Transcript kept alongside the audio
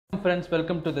Friends,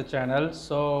 welcome to the channel.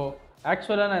 So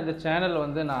actually நான் இந்த channel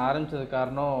வந்து நான் ஆரம்பிச்சது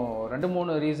காரணம் ரெண்டு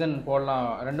மூணு ரீசன் போடலாம்,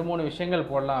 ரெண்டு மூணு விஷயங்கள்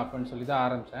போடலாம் அப்படின்னு சொல்லி தான்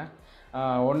ஆரம்பித்தேன்.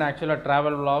 ஒன்று ஆக்சுவலாக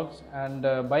travel vlogs and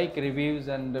bike reviews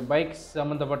and bikes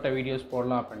சம்மந்தப்பட்ட வீடியோஸ்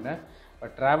போடலாம் அப்படின்னு.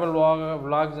 பட் ட்ராவல்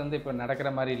vlogs வந்து இப்போ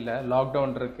நடக்கிற மாதிரி இல்லை.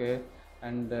 லாக்டவுன் இருக்குது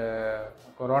அண்டு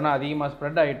கொரோனா அதிகமாக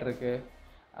ஸ்ப்ரெட் ஆகிட்டுருக்கு.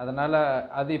 அதனால்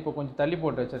அது இப்போ கொஞ்சம் தள்ளி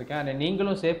போட்டு வச்சுருக்கேன். அண்ட்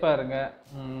நீங்களும் சேஃபாக இருங்க.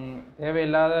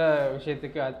 தேவையில்லாத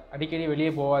விஷயத்துக்கு அடிக்கடி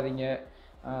வெளியே போகாதீங்க.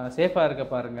 சேஃபாக இருக்க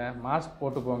பாருங்கள். மாஸ்க்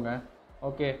போட்டு போங்க.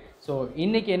 ஓகே, ஸோ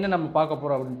இன்றைக்கி என்ன நம்ம பார்க்க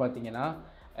போகிறோம் அப்படின்னு பார்த்தீங்கன்னா,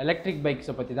 எலக்ட்ரிக்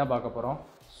பைக்ஸை பற்றி தான் பார்க்க போகிறோம்.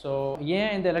 ஸோ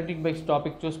ஏன் இந்த எலக்ட்ரிக் பைக்ஸ்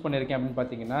டாபிக் சூஸ் பண்ணியிருக்கேன் அப்படின்னு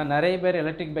பார்த்தீங்கன்னா, நிறைய பேர்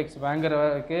எலக்ட்ரிக் பைக்ஸ்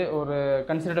வாங்குறதுக்கு ஒரு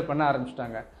கன்சிடர் பண்ண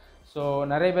ஆரம்பிச்சிட்டாங்க. ஸோ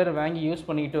நிறைய பேர் வாங்கி யூஸ்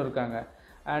பண்ணிக்கிட்டும் இருக்காங்க.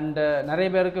 அண்டு நிறைய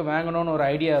பேருக்கு வாங்கணும்னு ஒரு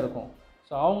ஐடியா இருக்கும்.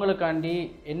 ஸோ அவங்களுக்காண்டி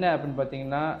என்ன அப்படின்னு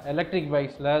பார்த்தீங்கன்னா, electric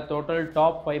பைக்ஸில் total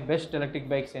top 5 best electric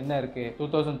bikes என்ன இருக்குது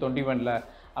 2021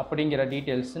 அப்படிங்கிற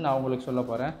டீட்டெயில்ஸ் நான் உங்களுக்கு சொல்ல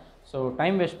போகிறேன். ஸோ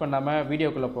டைம் வேஸ்ட் பண்ணாமல்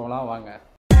வீடியோக்குள்ளே போகலாம் வாங்க.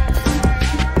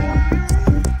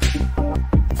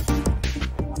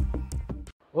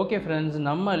 ஓகே ஃப்ரெண்ட்ஸ்,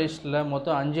 நம்ம லிஸ்ட்டில்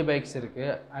மொத்தம் 5 பைக்ஸ்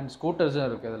இருக்குது அண்ட் ஸ்கூட்டர்ஸும்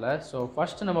இருக்குது இதில். ஸோ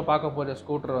ஃபஸ்ட்டு நம்ம பார்க்க போகிற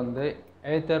ஸ்கூட்டர் வந்து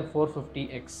ஏத்தர்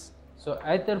 450X. ஸோ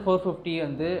ஏத்தர் 450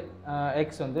 வந்து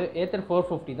எக்ஸ் வந்து ஏத்தர்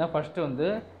 450 தான் ஃபஸ்ட்டு வந்து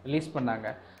ரிலீஸ் பண்ணாங்க.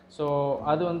 ஸோ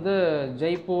அது வந்து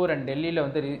ஜெய்ப்பூர் அண்ட் டெல்லியில்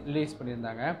வந்து ரிலீஸ்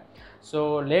பண்ணியிருந்தாங்க. ஸோ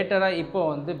லேட்டராக இப்போ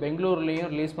வந்து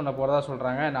பெங்களூர்லேயும் ரிலீஸ் பண்ண போகிறதா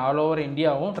சொல்கிறாங்க. அண்ட் ஆல் ஓவர்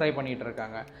இந்தியாவும் ட்ரை பண்ணிகிட்டு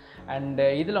இருக்காங்க. அண்டு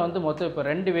இதில் வந்து மொத்தம் இப்போ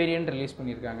 2 வேரியண்ட் ரிலீஸ்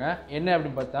பண்ணியிருக்காங்க. என்ன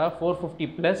அப்படின்னு பார்த்தா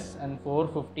 450+ அண்ட்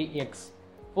 450X.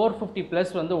 450+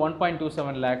 வந்து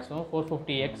 1.27 lakhஸும்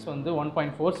 450X வந்து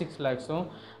 1.46 lakhஸும்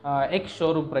எக்ஸ்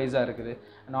ஷோரூம் ப்ரைஸாக இருக்குது.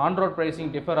 And on road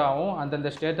pricing differ ஆகும்,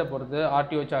 அந்தந்த ஸ்டேட்டை பொறுத்து,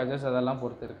 ஆர்டிஓ சார்ஜஸ் அதெல்லாம்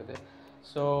பொறுத்து இருக்குது.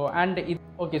 ஸோ அண்ட்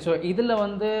ஓகே, ஸோ இதில்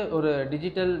வந்து ஒரு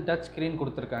டிஜிட்டல் டச் ஸ்க்ரீன்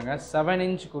கொடுத்துருக்காங்க. 7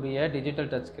 இன்ச்சுக்குரிய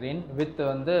டிஜிட்டல் டச் ஸ்க்ரீன் வித்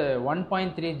வந்து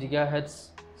 1.3 GHz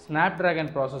ஸ்னாப்ட்ராகன்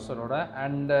ப்ராசஸரோட.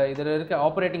 அண்ட் இதில் இருக்க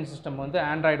ஆப்ரேட்டிங் சிஸ்டம் வந்து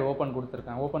ஆண்ட்ராய்டு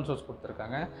ஓப்பன் சோர்ஸ்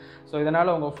கொடுத்துருக்காங்க. ஸோ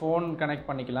இதனால் உங்கள் ஃபோன் கனெக்ட்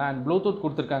பண்ணிக்கலாம். அண்ட் ப்ளூடூத்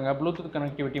கொடுத்துருக்காங்க. ப்ளூடூத்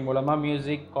கனெக்டிவிட்டி மூலமாக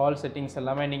மியூசிக், கால் செட்டிங்ஸ்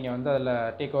எல்லாமே நீங்கள் வந்து அதில்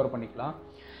டேக் ஓவர் பண்ணிக்கலாம்.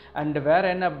 அண்ட்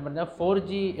வேறு என்ன அப்படின்னா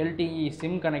 4G LTE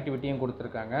சிம் கனெக்டிவிட்டியும்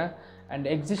கொடுத்துருக்காங்க. அண்ட்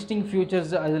எக்ஸிஸ்டிங்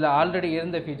ஃபியூச்சர்ஸ் அதில் ஆல்ரெடி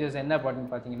இருந்த ஃபீச்சர்ஸ் என்ன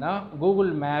அப்படின்னு பார்த்தீங்கன்னா,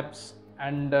 Google maps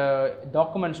and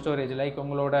document storage like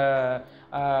உங்களோட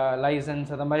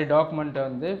லைசன்ஸ் அந்த மாதிரி டாக்குமெண்ட்டை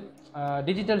வந்து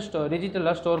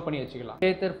டிஜிட்டலாக ஸ்டோர் பண்ணி வச்சுக்கலாம்.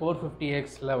 ஏத்தர்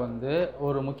 450Xல வந்து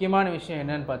ஒரு முக்கியமான விஷயம்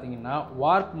என்னன்னு பார்த்தீங்கன்னா,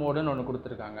 வார்ப் மோடுன்னு ஒன்று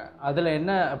கொடுத்துருக்காங்க. அதில்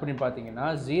என்ன அப்படின்னு பார்த்தீங்கன்னா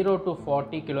 0 to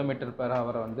 40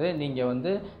 km/h வந்து நீங்கள்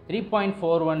வந்து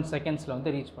 3.41 செகண்ட்ஸில்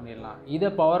வந்து ரீச் பண்ணிடலாம்.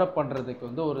 இதை பவர் அப் பண்ணுறதுக்கு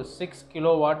வந்து ஒரு 6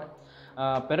 kW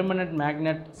permanent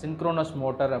magnet synchronous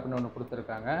motor அப்படின்னு ஒன்று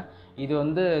கொடுத்துருக்காங்க. இது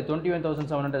வந்து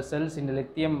 21,700 செல்ஸ் இந்த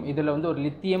லித்தியம், இதில் வந்து ஒரு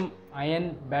லித்தியம் அயன்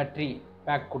பேட்ரி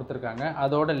பேக் கொடுத்துருக்காங்க.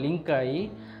 அதோட லிங்க் ஆகி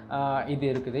இது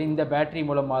இருக்குது. இந்த பேட்ரி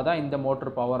மூலமாக தான் இந்த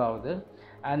மோட்டர் பவர் ஆகுது.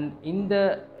 அண்ட் இந்த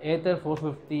ஏத்தர்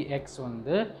 450X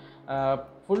வந்து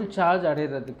ஃபுல் சார்ஜ்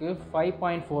அடைகிறதுக்கு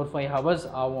 5.45 hours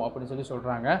ஆகும் அப்படின்னு சொல்லி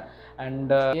சொல்கிறாங்க.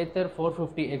 அண்ட் ஏத்தர்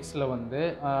 450Xல வந்து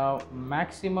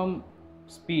மேக்ஸிமம்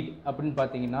ஸ்பீட் அப்படின்னு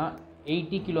பார்த்தீங்கன்னா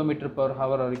 80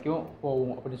 km/h வரைக்கும்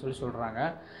போகும் அப்படின்னு சொல்லி சொல்கிறாங்க.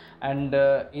 அண்டு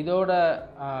இதோட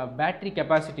பேட்ரி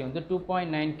கெப்பாசிட்டி வந்து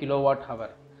 2.9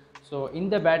 kWh. ஸோ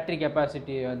இந்த பேட்ரி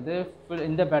கெப்பாசிட்டி வந்து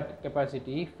இந்த பேட்ரி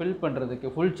கெப்பாசிட்டி ஃபில் பண்ணுறதுக்கு,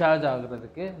 ஃபுல் சார்ஜ்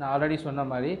ஆகுறதுக்கு நான் ஆல்ரெடி சொன்ன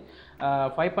மாதிரி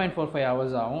 5.45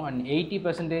 hours ஆகும். அண்ட்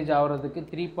 80% ஆகிறதுக்கு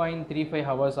 3.35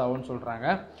 hours ஆகும்னு சொல்கிறாங்க.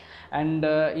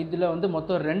 அண்டு இதில் வந்து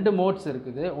மொத்தம் 2 மோட்ஸ்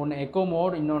இருக்குது. ஒன்று எக்கோ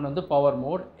மோட், இன்னொன்று வந்து பவர்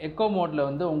மோட். எக்கோ மோடில்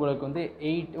வந்து உங்களுக்கு வந்து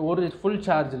ஒரு ஃபுல்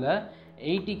சார்ஜில்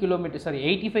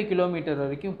 85 km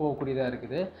வரைக்கும் போகக்கூடியதாக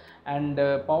இருக்குது. அண்டு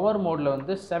பவர் மோடில்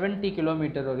வந்து 70 km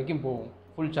வரைக்கும் போகும்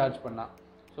ஃபுல் சார்ஜ் பண்ணால்.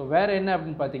 ஸோ வேறு என்ன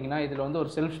அப்படின்னு பார்த்தீங்கன்னா, இதில் வந்து ஒரு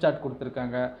செல்ஃப் ஸ்டார்ட்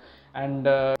கொடுத்துருக்காங்க.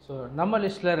 அண்டு ஸோ நம்ம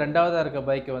லிஸ்ட்டில் 2வதாக இருக்க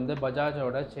பைக்கு வந்து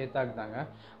பஜாஜோட சேத்தாக் தாங்க.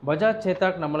 பஜாஜ்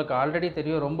சேத்தாக் நம்மளுக்கு ஆல்ரெடி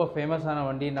தெரியும், ரொம்ப ஃபேமஸான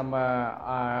வண்டி. நம்ம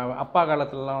அப்பா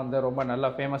காலத்துலலாம் வந்து ரொம்ப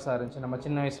நல்லா ஃபேமஸாக இருந்துச்சு. நம்ம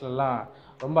சின்ன வயசுலலாம்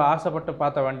ரொம்ப ஆசைப்பட்டு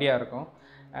பார்த்த வண்டியாக இருக்கும்.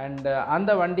 அண்டு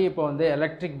அந்த வண்டி இப்போ வந்து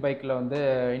எலக்ட்ரிக் பைக்கில் வந்து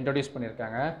இன்ட்ரடியூஸ்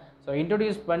பண்ணியிருக்காங்க. ஸோ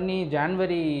இன்ட்ரடியூஸ் பண்ணி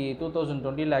ஜான்வரி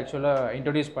 2020 ஆக்சுவலாக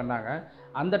இன்ட்ரடியூஸ் பண்ணாங்க.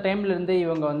 அந்த டைம்லேருந்து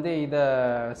இவங்க வந்து இதை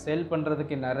சேல்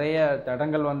பண்ணுறதுக்கு நிறைய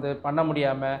தடங்கள் வந்து பண்ண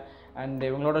முடியாமல், அண்ட்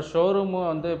இவங்களோட ஷோரூமும்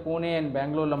வந்து பூனே அண்ட்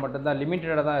பெங்களூரில் மட்டும்தான்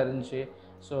லிமிட்டடாக தான் இருந்துச்சு.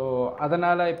 ஸோ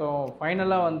அதனால் இப்போ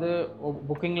ஃபைனலாக வந்து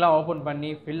புக்கிங்லாம் ஓப்பன் பண்ணி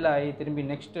ஃபில் ஆகி திரும்பி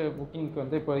நெக்ஸ்ட்டு புக்கிங்க்கு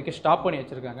வந்து இப்போதைக்கு ஸ்டாப் பண்ணி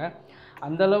வச்சுருக்காங்க.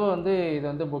 அந்தளவு வந்து இது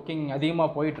வந்து புக்கிங்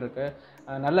அதிகமாக போயிட்டுருக்கு.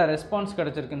 நல்ல ரெஸ்பான்ஸ்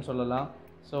கிடச்சிருக்குன்னு சொல்லலாம்.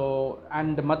 ஸோ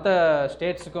அண்ட் மற்ற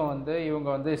ஸ்டேட்ஸுக்கும் வந்து இவங்க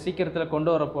வந்து சீக்கிரத்தில் கொண்டு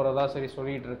வர போகிறதா சரி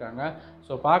சொல்லிகிட்டு இருக்காங்க.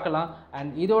 ஸோ பார்க்கலாம்.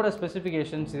 அண்ட் இதோட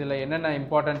ஸ்பெசிஃபிகேஷன்ஸ் இதில் என்னென்ன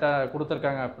இம்பார்ட்டண்ட்டாக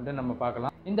கொடுத்துருக்காங்க அப்படின்ட்டு நம்ம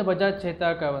பார்க்கலாம். இந்த பஜாஜ்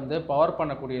சேத்தாக்கை வந்து பவர்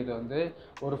பண்ணக்கூடியது வந்து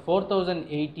ஒரு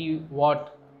 4080 வாட்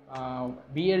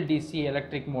BLDC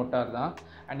எலக்ட்ரிக் மோட்டார் தான்.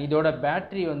 அண்ட் இதோட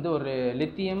பேட்ரி வந்து ஒரு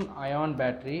லித்தியம் அயான்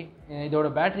பேட்ரி. இதோட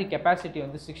பேட்ரி கெப்பாசிட்டி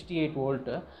வந்து 68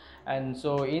 வோல்ட்டு. அண்ட்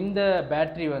ஸோ இந்த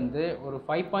பேட்ரி வந்து ஒரு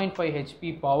 5.5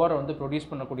 HP பவர் வந்து ப்ரொடியூஸ்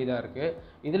பண்ணக்கூடியதாக இருக்குது.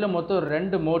 இதில் மொத்தம்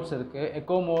 2 மோட்ஸ் இருக்குது,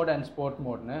 echo mode and sport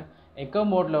மோட்னு. Echo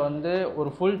மோடில் வந்து ஒரு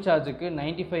ஃபுல் சார்ஜுக்கு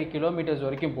 95 கிலோமீட்டர்ஸ்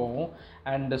வரைக்கும் போகும்.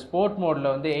 அண்ட் ஸ்போர்ட் மோடில்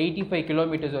வந்து 85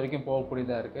 கிலோமீட்டர்ஸ் வரைக்கும்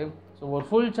போகக்கூடியதாக இருக்குது. ஸோ ஒரு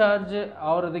ஃபுல் சார்ஜ்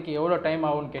ஆகிறதுக்கு எவ்வளோ டைம்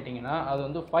ஆகும்னு கேட்டிங்கன்னா அது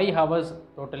வந்து 5 ஹவர்ஸ்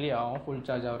டோட்டலி ஆகும் ஃபுல்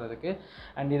சார்ஜ் ஆகிறதுக்கு.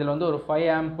 அண்ட் இதில் வந்து ஒரு 5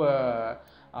 ஆம்ப்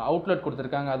அவுட்லெட்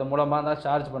கொடுத்துருக்காங்க, அது மூலமாக தான்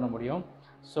சார்ஜ் பண்ண முடியும்.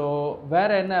 ஸோ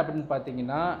வேறு என்ன அப்படின்னு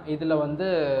பார்த்தீங்கன்னா இதில் வந்து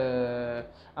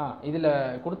இதில்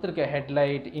கொடுத்துருக்க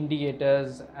ஹெட்லைட்,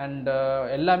 இண்டிகேட்டர்ஸ் அண்ட்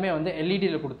எல்லாமே வந்து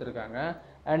எல்இடியில் கொடுத்துருக்காங்க.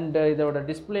 அண்ட் இதோட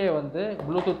டிஸ்பிளே வந்து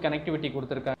ப்ளூடூத் கனெக்டிவிட்டி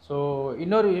கொடுத்துருக்காங்க. ஸோ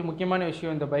இன்னொரு முக்கியமான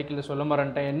விஷயம் இந்த பைக்கில் சொல்ல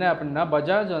மறந்துட்டேன். என்ன அப்படின்னா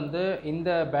பஜாஜ் வந்து இந்த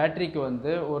பேட்டரிக்கு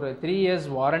வந்து ஒரு 3 இயர்ஸ்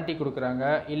வாரண்ட்டி கொடுக்குறாங்க.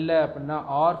 இல்லை அப்படின்னா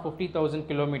 50,000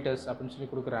 கிலோமீட்டர்ஸ் அப்படின்னு சொல்லி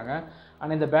கொடுக்குறாங்க.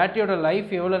 ஆனால் இந்த பேட்டரியோட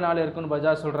லைஃப் எவ்வளோ நாள் இருக்குன்னு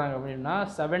பஜாஜ் சொல்கிறாங்க அப்படின்னா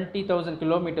 70,000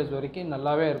 கிலோமீட்டர்ஸ் வரைக்கும்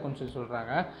நல்லாவே இருக்குன்னு சொல்லி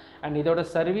சொல்கிறாங்க. அண்ட் இதோட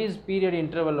சர்வீஸ் பீரியட்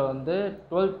இன்டர்வலில் வந்து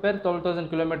 12,000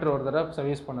 கிலோமீட்டர் ஒரு தடவை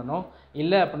சர்வீஸ் பண்ணணும்.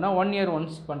 இல்லை அப்படின்னா 1 இயர்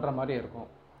ஒன்ஸ் பண்ணுற மாதிரி இருக்கும்.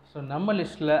 ஸோ நம்ம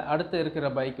லிஸ்ட்டில் அடுத்து இருக்கிற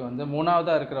பைக் வந்து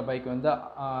மூணாவதாக இருக்கிற பைக் வந்து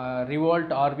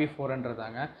ரிவோல்ட் RV400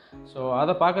 தாங்க. ஸோ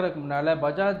அதை பார்க்குறதுக்கு முன்னால்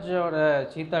பஜாஜோட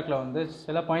சீத்தாக்கில் வந்து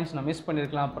சில பாயிண்ட்ஸ் நான் மிஸ்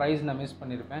பண்ணியிருக்கலாம், ப்ரைஸ் நான் மிஸ்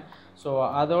பண்ணியிருப்பேன். ஸோ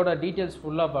அதோட டீட்டெயில்ஸ்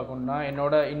ஃபுல்லாக பார்க்கணுன்னா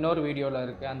என்னோட இன்னொரு வீடியோவில்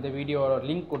இருக்குது, அந்த வீடியோவோட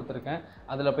லிங்க் கொடுத்துருக்கேன்,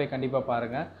 அதில் போய் கண்டிப்பாக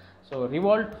பாருங்கள். ஸோ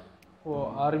ரிவோல்ட்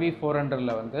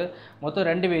RV400ல் வந்து மொத்தம்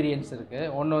 2 வேரியன்ட்ஸ்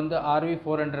இருக்குது. ஒன்று வந்து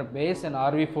RV400 base and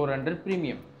RV400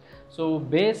 premium. So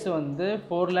base வந்து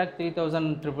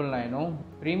 4,03,999,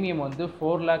 ப்ரீமியம் வந்து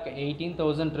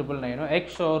 4,18,999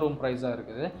 எக்ஸ் ஷோரூம் ப்ரைஸாக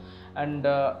இருக்குது. அண்ட்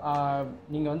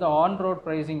நீங்கள் வந்து ஆன் ரோட்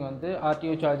ப்ரைஸிங் வந்து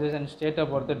RTO சார்ஜஸ் அண்ட் ஸ்டேட்டை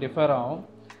பொறுத்து டிஃபர் ஆகும்.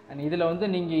 அண்ட் இதில் வந்து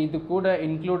நீங்கள் இது கூட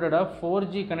இன்க்ளூடடாக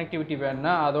 4G கனெக்டிவிட்டி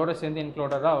வேணுன்னா அதோடு சேர்ந்து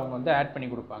இன்க்ளூடடாக அவங்க வந்து ஆட் பண்ணி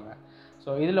கொடுப்பாங்க. ஸோ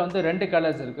இதில் வந்து 2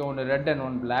 கலர்ஸ் இருக்குது, ஒன்று red and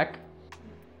one black.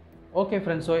 Okay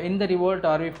friends, so இந்த ரிவோல்ட்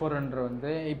RV400 வந்து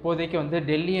இப்போதைக்கு வந்து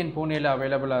டெல்லி அண்ட் பூனேயில்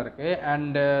அவைலபிளாக இருக்குது.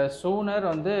 அண்டு சூனர்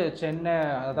வந்து சென்னை,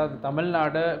 அதாவது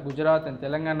தமிழ்நாடு, குஜராத் அண்ட்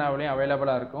தெலுங்கானாவிலையும்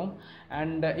அவைலபிளாக இருக்கும்.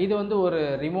 அண்ட் இது வந்து ஒரு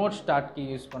ரிமோட் ஸ்டார்ட் கீ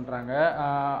யூஸ் பண்ணுறாங்க.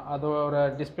 அதோட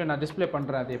நான் டிஸ்பிளே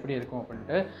பண்ணுறேன் அது எப்படி இருக்கும்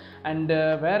அப்படின்ட்டு. அண்டு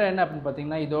வேறு என்ன அப்படின்னு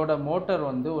பார்த்தீங்கன்னா இதோட மோட்டர்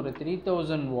வந்து ஒரு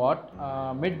 3000 what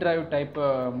mid drive type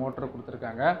motor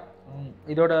கொடுத்துருக்காங்க.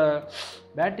 இதோட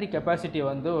பேட்ரி கெப்பாசிட்டி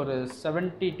வந்து ஒரு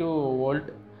 72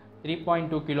 volt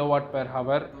 3.2 kilowatt per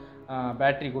hour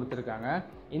battery கொடுத்துருக்காங்க.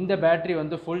 இந்த பேட்ரி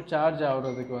வந்து ஃபுல் சார்ஜ்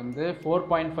ஆகிறதுக்கு வந்து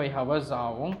 4.5 ஹவர்ஸ்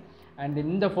ஆகும். அண்ட்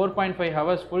இந்த 4.5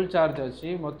 ஹவர்ஸ் ஃபுல் சார்ஜ் வச்சு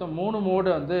மொத்தம் 3 மோடு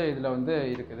வந்து இதில் வந்து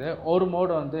இருக்குது. ஒரு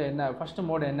மோடு வந்து ஃபஸ்ட்டு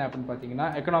மோடு என்ன அப்படின்னு பார்த்தீங்கன்னா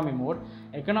எக்கனாமி மோட்.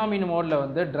 எக்கனாமி மோடில்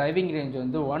வந்து டிரைவிங் ரேஞ்ச்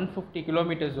வந்து 150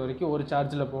 கிலோமீட்டர்ஸ் வரைக்கும் ஒரு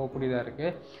சார்ஜில் போகக்கூடியதாக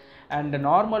இருக்குது. அண்ட்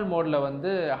நார்மல் மோடில் வந்து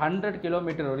 100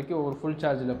 கிலோமீட்டர் வரைக்கும் ஒரு ஃபுல்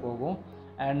சார்ஜில் போகும்.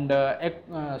 அண்ட்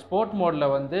ஸ்போர்ட் மோடில்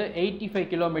வந்து 85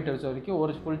 கிலோமீட்டர்ஸ் வரைக்கும்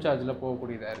ஒரு ஃபுல் சார்ஜில்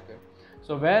போகக்கூடியதாக இருக்குது.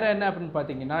 ஸோ வேறு என்ன அப்படின்னு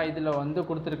பார்த்தீங்கன்னா இதில் வந்து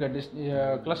கொடுத்துருக்க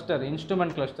கிளஸ்டர்,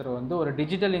 இன்ஸ்ட்ருமெண்ட் கிளஸ்டர் வந்து ஒரு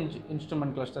டிஜிட்டல்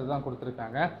இன்ஸ்ட்ருமெண்ட் கிளஸ்டர் தான்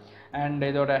கொடுத்துருக்காங்க. அண்ட்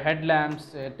இதோட head lamps,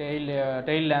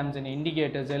 tail lamps and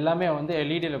indicators எல்லாமே வந்து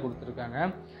எல்இடியில் கொடுத்துருக்காங்க.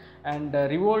 அண்ட்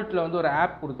ரிவோல்ட்டில் வந்து ஒரு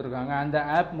ஆப் கொடுத்துருக்காங்க. அந்த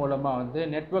ஆப் மூலமாக வந்து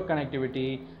நெட்வொர்க் கனெக்டிவிட்டி,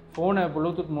 ஃபோனை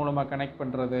ப்ளூடூத் மூலமாக கனெக்ட்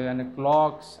பண்ணுறது, and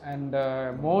clocks and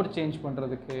mode change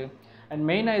பண்ணுறதுக்கு. அண்ட்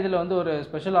மெயினாக இதில் வந்து ஒரு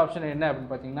ஸ்பெஷல் ஆப்ஷன் என்ன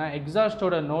அப்படின்னு பார்த்தீங்கன்னா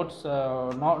எக்ஸாஸ்டோட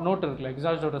நோட் இருக்குல்ல,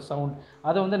 எக்ஸாஸ்டோட சவுண்ட்,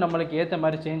 அதை வந்து நம்மளுக்கு ஏற்ற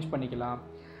மாதிரி சேஞ்ச் பண்ணிக்கலாம்.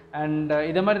 அண்ட்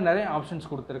இதை மாதிரி நிறைய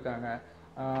ஆப்ஷன்ஸ் கொடுத்துருக்காங்க.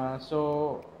 ஸோ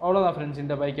அவ்வளோதான் ஃப்ரெண்ட்ஸ்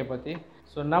இந்த பைக்கை பற்றி.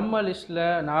 ஸோ நம்ம லிஸ்ட்டில்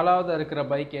 4ஆவது இருக்கிற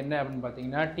பைக் என்ன அப்படின்னு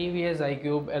பார்த்தீங்கன்னா TVS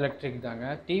iQube எலக்ட்ரிக் தாங்க.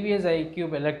 TVS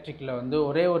iQube எலக்ட்ரிக்கில் வந்து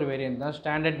ஒரே ஒரு வேரியன்ட் தான்,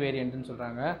 ஸ்டாண்டர்ட் வேரியண்ட்டுன்னு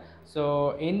சொல்கிறாங்க. ஸோ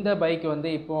இந்த பைக் வந்து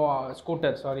இப்போது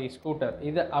ஸ்கூட்டர்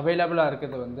இது அவைலபிளாக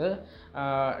இருக்குது வந்து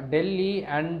டெல்லி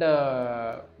அண்ட்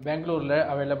பெங்களூரில்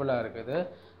அவைலபிளாக இருக்குது.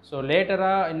 ஸோ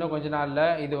லேட்டராக இன்னும் கொஞ்ச நாளில்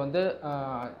இது வந்து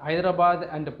ஹைதராபாத்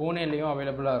அண்ட் பூனேலையும்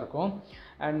அவைலபிளாக இருக்கும்.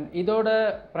 அண்ட் இதோட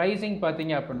ப்ரைஸிங்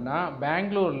பார்த்தீங்க அப்படின்னா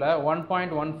பெங்களூரில்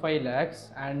 1.15 லேக்ஸ்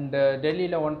அண்ட்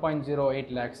டெல்லியில் 1.08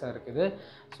 லேக்ஸாக இருக்குது.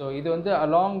 ஸோ இது வந்து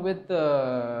அலாங் வித்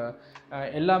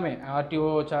எல்லாமே RTO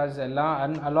சார்ஜ்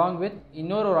எல்லாம் அலாங் வித்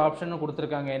இன்னொரு ஆப்ஷனும்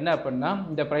கொடுத்துருக்காங்க. என்ன அப்படின்னா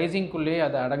இந்த ப்ரைஸிங்குள்ளேயே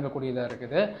அது அடங்கக்கூடியதாக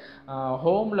இருக்குது.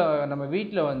 ஹோமில் நம்ம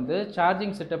வீட்டில் வந்து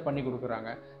சார்ஜிங் செட்டப் பண்ணி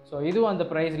கொடுக்குறாங்க. ஸோ இதுவும் அந்த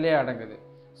ப்ரைஸ்லேயே அடங்குது.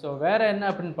 ஸோ வேறு என்ன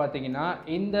அப்படின்னு பார்த்தீங்கன்னா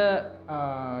இந்த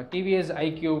TVS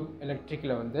iQube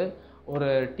எலக்ட்ரிக்கில் வந்து ஒரு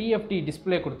டிஎஃப்டி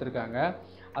டிஸ்பிளே கொடுத்துருக்காங்க.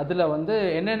 அதில் வந்து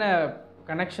என்னென்ன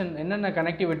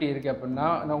கனெக்டிவிட்டி இருக்குது அப்படின்னா,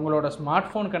 உங்களோட ஸ்மார்ட்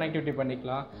ஃபோன் கனெக்டிவிட்டி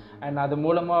பண்ணிக்கலாம். அண்ட் அது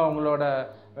மூலமாக உங்களோட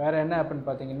வேறு என்ன அப்படின்னு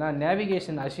பார்த்தீங்கன்னா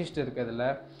நேவிகேஷன் அசிஸ்ட் இருக்குது அதில்.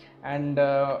 அண்டு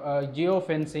ஜியோ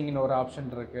ஃபென்சிங்னு ஒரு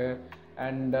ஆப்ஷன் இருக்குது.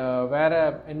 அண்ட் வேறு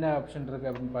என்ன ஆப்ஷன்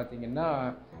இருக்குது அப்படின்னு பார்த்தீங்கன்னா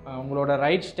உங்களோட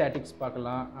ரைட் ஸ்டாட்டிஸ்டிக்ஸ்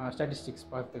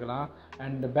பார்த்துக்கலாம்.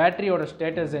 அண்ட் பேட்டரியோட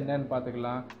ஸ்டேட்டஸ் என்னன்னு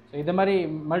பார்த்துக்கலாம். ஸோ இது மாதிரி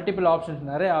மல்டிபிள் ஆப்ஷன்ஸ்,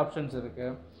 நிறைய ஆப்ஷன்ஸ்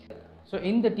இருக்குது. ஸோ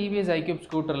இந்த டிவிஎஸ் ஐக்யூப்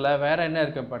ஸ்கூட்டரில் வேறு என்ன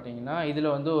இருக்குது பார்த்தீங்கன்னா,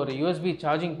 இதில் வந்து ஒரு யூஎஸ்பி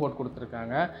சார்ஜிங் போர்ட்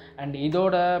கொடுத்துருக்காங்க. அண்ட்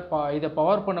இதை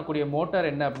பவர் பண்ணக்கூடிய மோட்டார்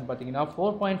என்ன அப்படின்னு பார்த்தீங்கன்னா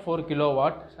 4.4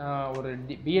 கிலோவாட் ஒரு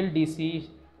பிஎல்டிசி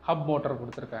ஹப் மோட்டார்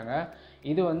கொடுத்துருக்காங்க.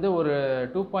 இது வந்து ஒரு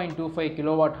 2.25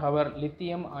 kilowatt hour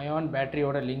lithium ion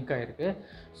பேட்டரியோட link ஆகிருக்கு.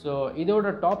 ஸோ இதோட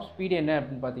டாப் ஸ்பீடு என்ன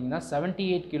அப்படின்னு பார்த்தீங்கன்னா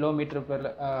 78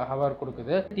 km/h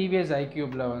கொடுக்குது. டிவிஎஸ்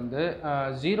ஐக்யூபில் வந்து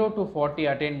 0 to 40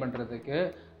 அட்டைன் பண்ணுறதுக்கு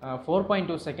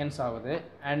 4.2 செகண்ட்ஸ் ஆகுது.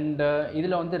 அண்ட்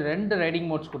இதில் வந்து 2 ரைடிங்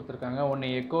மோட்ஸ் கொடுத்துருக்காங்க. ஒன்று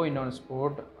எக்கோ, இன்னொன்று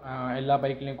ஸ்போர்ட். எல்லா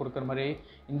பைக்லேயும் கொடுக்குற மாதிரி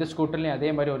இந்த ஸ்கூட்டர்லேயும்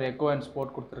அதே மாதிரி ஒரு எக்கோ அண்ட்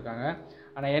ஸ்போர்ட் கொடுத்துருக்காங்க.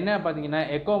 ஆனால் என்ன பார்த்தீங்கன்னா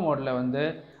எக்கோ மோடில் வந்து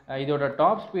இதோட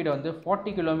டாப் ஸ்பீடை வந்து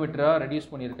 40 கிலோமீட்டராக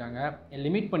ரெடியூஸ் பண்ணியிருக்காங்க,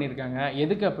 லிமிட் பண்ணியிருக்காங்க.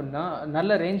 எதுக்கு அப்படின்னா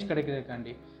நல்ல ரேஞ்ச்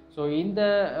கிடைக்கிறதுக்காண்டி. ஸோ இந்த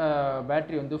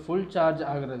பேட்ரி வந்து ஃபுல் சார்ஜ்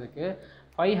ஆகுறதுக்கு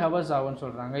 5 hours ஆகும்னு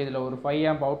சொல்கிறாங்க. இதில் ஒரு 5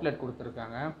 amp அவுட்லெட்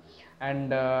கொடுத்துருக்காங்க.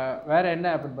 அண்ட் வேறு என்ன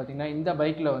அப்படின்னு பார்த்தீங்கன்னா இந்த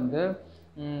பைக்கில் வந்து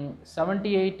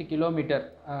 75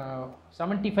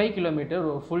 கிலோமீட்டர்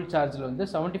ஒரு ஃபுல் சார்ஜில் வந்து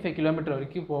 75 கிலோமீட்டர்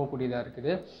வரைக்கும் போகக்கூடியதாக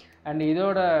இருக்குது. அண்ட்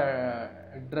இதோட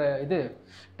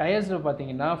டயர்ஸில்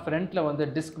பார்த்தீங்கன்னா ஃப்ரண்ட்டில் வந்து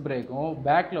டிஸ்க் பிரேக்கும்,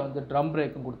 பேக்கில் வந்து ட்ரம்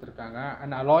பிரேக்கும் கொடுத்துருக்காங்க.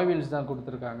 அண்ட் அலாய் வீல்ஸ் தான்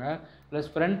கொடுத்துருக்காங்க.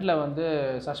 ப்ளஸ் ஃப்ரண்ட்டில் வந்து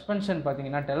சஸ்பென்ஷன்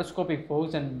பார்த்தீங்கன்னா டெலஸ்கோபிக்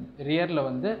ஃபோர்ஸ் அண்ட் ரியரில்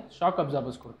வந்து ஷாக்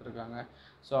அப்சார்பர்ஸ் கொடுத்துருக்காங்க.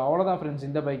 ஸோ அவ்வளோதான் ஃப்ரெண்ட்ஸ்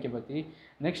இந்த பைக்கை பற்றி.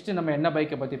 நெக்ஸ்ட்டு நம்ம என்ன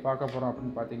பைக்கை பற்றி பார்க்க போகிறோம்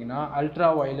அப்படின்னு பார்த்தீங்கன்னா அல்ட்ரா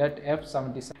வயலட்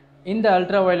F77. இந்த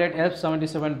அல்ட்ரா வயலட்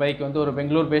F77 பைக் வந்து ஒரு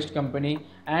பெங்களூர் பேஸ்ட் கம்பெனி.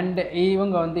 அண்ட்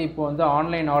இவங்க வந்து இப்போ வந்து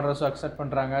ஆன்லைன் ஆர்டர்ஸும் அக்செப்ட்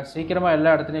பண்ணுறாங்க. சீக்கிரமாக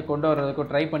எல்லா இடத்துலையும் கொண்டு வர்றதுக்கும்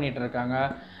ட்ரை பண்ணிகிட்டு இருக்காங்க.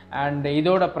 அண்ட்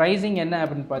இதோட ப்ரைஸிங் என்ன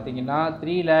அப்படின்னு பார்த்தீங்கன்னா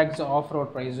 3 lakhs ஆஃப்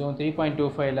ரோட் ப்ரைஸும்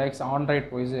 3.25 lakhs ஆன் ரைட்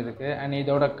ப்ரைஸும் இருக்குது. அண்ட்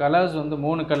இதோட கலர்ஸ் வந்து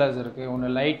 3 கலர்ஸ் இருக்குது. ஒன்று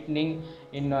லைட்னிங்,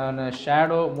 இன்னொன்று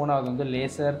ஷேடோ, மூணாவது வந்து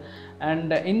லேசர்.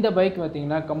 அண்ட் இந்த பைக்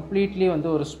பார்த்திங்கன்னா கம்ப்ளீட்லி வந்து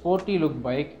ஒரு ஸ்போர்ட்டி லுக்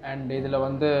பைக். அண்ட் இதில்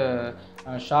வந்து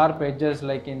ஷார்ப் எட்ஜஸ்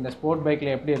லைக் இந்த ஸ்போர்ட்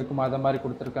பைக்கில் எப்படி இருக்குமோ அதை மாதிரி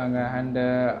கொடுத்துருக்காங்க. அண்டு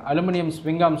அலுமினியம்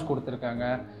ஸ்விங் ஆர்ம்ஸ் கொடுத்துருக்காங்க.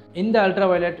 இந்த அல்ட்ரா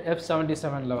வயலட்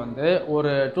F77 வந்து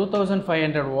ஒரு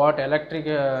 2500 வாட்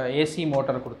எலக்ட்ரிக் ஏசி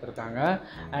மோட்டார் கொடுத்துருக்காங்க.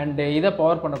 அண்டு இதை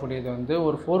பவர் பண்ணக்கூடியது வந்து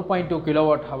ஒரு 4.2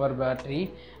 கிலோவாட் ஹவர் பேட்ரி.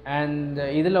 அண்ட்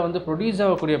இதில் வந்து ப்ரொடியூஸ்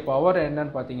ஆகக்கூடிய பவர்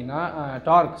என்னன்னு பார்த்தீங்கன்னா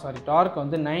டார்க்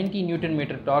வந்து 90 நியூட்டன்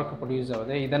மீட்டர் டார்க் ப்ரொடியூஸ்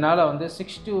ஆகுது. இதனால் வந்து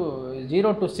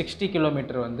 0 to 60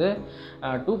 கிலோமீட்டர் வந்து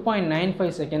 2.95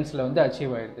 செகண்ட்ஸில் வந்து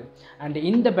அச்சீவ் ஆகிடுது. அண்ட்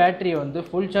இந்த பேட்டரியை வந்து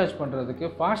ஃபுல் சார்ஜ் பண்ணுறதுக்கு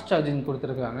ஃபாஸ்ட் சார்ஜிங்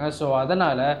கொடுத்துருக்காங்க. ஸோ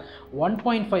அதனால்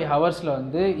 1.5 ஹவர்ஸில்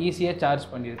வந்து ஈஸியாக சார்ஜ்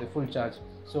பண்ணிடுது ஃபுல் சார்ஜ்.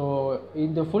 ஸோ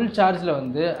இந்த ஃபுல் சார்ஜில்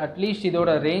வந்து அட்லீஸ்ட்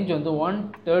இதோட ரேஞ்ச் வந்து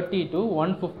 130 to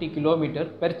 150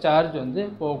 கிலோமீட்டர் பெர் சார்ஜ் வந்து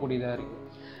போகக்கூடியதாக இருக்குது.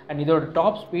 அண்ட் இதோட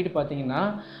டாப் ஸ்பீடு பார்த்தீங்கன்னா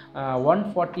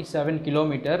 147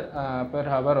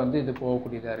 km/h வந்து இது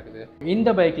போகக்கூடியதாக இருக்குது. இந்த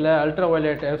பைக்கில் அல்ட்ரா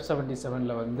வயலட்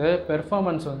F77 வந்து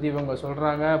பெர்ஃபார்மன்ஸ் வந்து இவங்க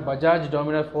சொல்கிறாங்க பஜாஜ்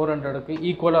டாமினர் 400க்கு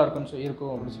ஈக்குவலாக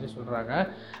இருக்கும் அப்படின்னு சொல்லி சொல்கிறாங்க.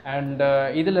 அண்ட்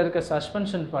இதில் இருக்க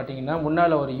சஸ்பென்ஷன் பார்த்தீங்கன்னா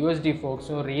முன்னால் ஒரு யூஎஸ்டி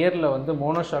ஃபோக்ஸும் ரியரில் வந்து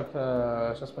மோனோஷாக்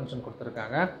சஸ்பென்ஷன்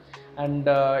கொடுத்துருக்காங்க. அண்ட்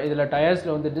இதில்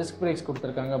டயர்ஸில் வந்து டிஸ்க் பிரேக்ஸ்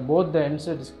கொடுத்துருக்காங்க. Both the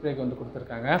ends disc brake வந்து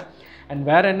கொடுத்துருக்காங்க. அண்ட்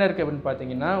வேறு என்ன இருக்குது அப்படின்னு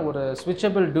பார்த்தீங்கன்னா ஒரு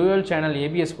ஸ்விட்சபிள் டூயல் சேனல்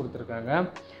ஏபிஎஸ் கொடுத்துருக்காங்க.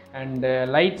 அண்டு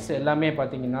லைட்ஸ் எல்லாமே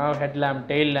பார்த்தீங்கன்னா head lamp,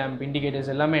 tail lamp,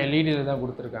 indicators எல்லாமே எல்இடியில் தான்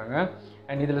கொடுத்துருக்காங்க.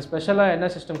 அண்ட் இதில் ஸ்பெஷலாக என்ன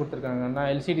சிஸ்டம் கொடுத்துருக்காங்கன்னா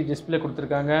எல்சிடி டிஸ்பிளே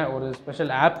கொடுத்துருக்காங்க. ஒரு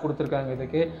ஸ்பெஷல் ஆப் கொடுத்துருக்காங்க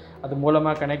இதுக்கு. அது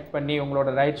மூலமாக கனெக்ட் பண்ணி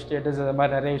உங்களோட ரைட் ஸ்டேட்டஸ் அது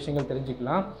மாதிரி நிறைய விஷயங்கள்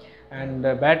தெரிஞ்சுக்கலாம். அண்ட்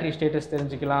பேட்ரி ஸ்டேட்டஸ்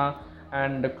தெரிஞ்சுக்கலாம்.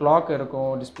 அண்ட் கிளாக்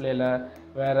இருக்கும் டிஸ்பிளேயில்.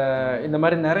 வேறு இந்த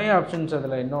மாதிரி நிறைய ஆப்ஷன்ஸ்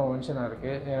அதில் இன்னும் மென்ஷனாக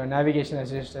இருக்குது. நேவிகேஷன்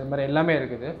அசிஸ்ட் இது மாதிரி எல்லாமே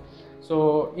இருக்குது. ஸோ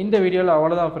இந்த வீடியோவில்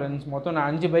அவ்வளோதான் ஃப்ரெண்ட்ஸ். மொத்தம் நான்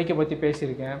 5 பைக்கை பற்றி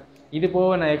பேசியிருக்கேன். இது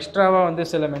போக நான் எக்ஸ்ட்ராவாக வந்து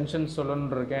சில மென்ஷன்ஸ்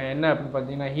சொல்லணுன்னு இருக்கேன். என்ன அப்படின்னு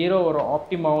பார்த்தீங்கன்னா ஹீரோ ஒரு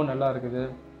ஆப்டிமாவும் நல்லா இருக்குது.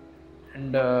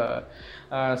 அண்டு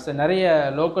நிறைய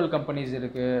லோக்கல் கம்பெனிஸ்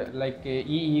இருக்குது. லைக்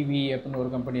இஇவி அப்படின்னு ஒரு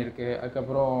கம்பெனி இருக்குது.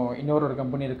 அதுக்கப்புறம் இன்னொரு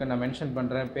கம்பெனி இருக்குது, நான் மென்ஷன்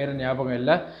பண்ணுறேன், பேர் ஞாபகம்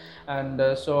இல்லை. அண்டு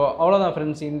ஸோ அவ்வளோதான்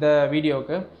ஃப்ரெண்ட்ஸ் இந்த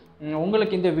வீடியோவுக்கு.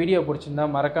 உங்களுக்கு இந்த வீடியோ பிடிச்சிருந்தா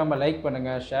மறக்காமல் லைக்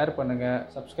பண்ணுங்கள், ஷேர் பண்ணுங்கள்,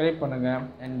 சப்ஸ்கிரைப் பண்ணுங்கள்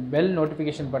அண்ட் பெல்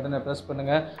நோட்டிஃபிகேஷன் பட்டனை ப்ரெஸ்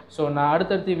பண்ணுங்கள். ஸோ நான்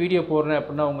அடுத்தடுத்து வீடியோ போடுறேன்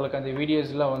அப்படின்னா உங்களுக்கு அந்த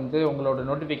வீடியோஸ்லாம் வந்து உங்களோட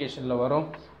நோட்டிஃபிகேஷனில் வரும்.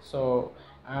 ஸோ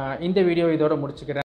இந்த வீடியோ இதோட முடிச்சுக்கிறேன்.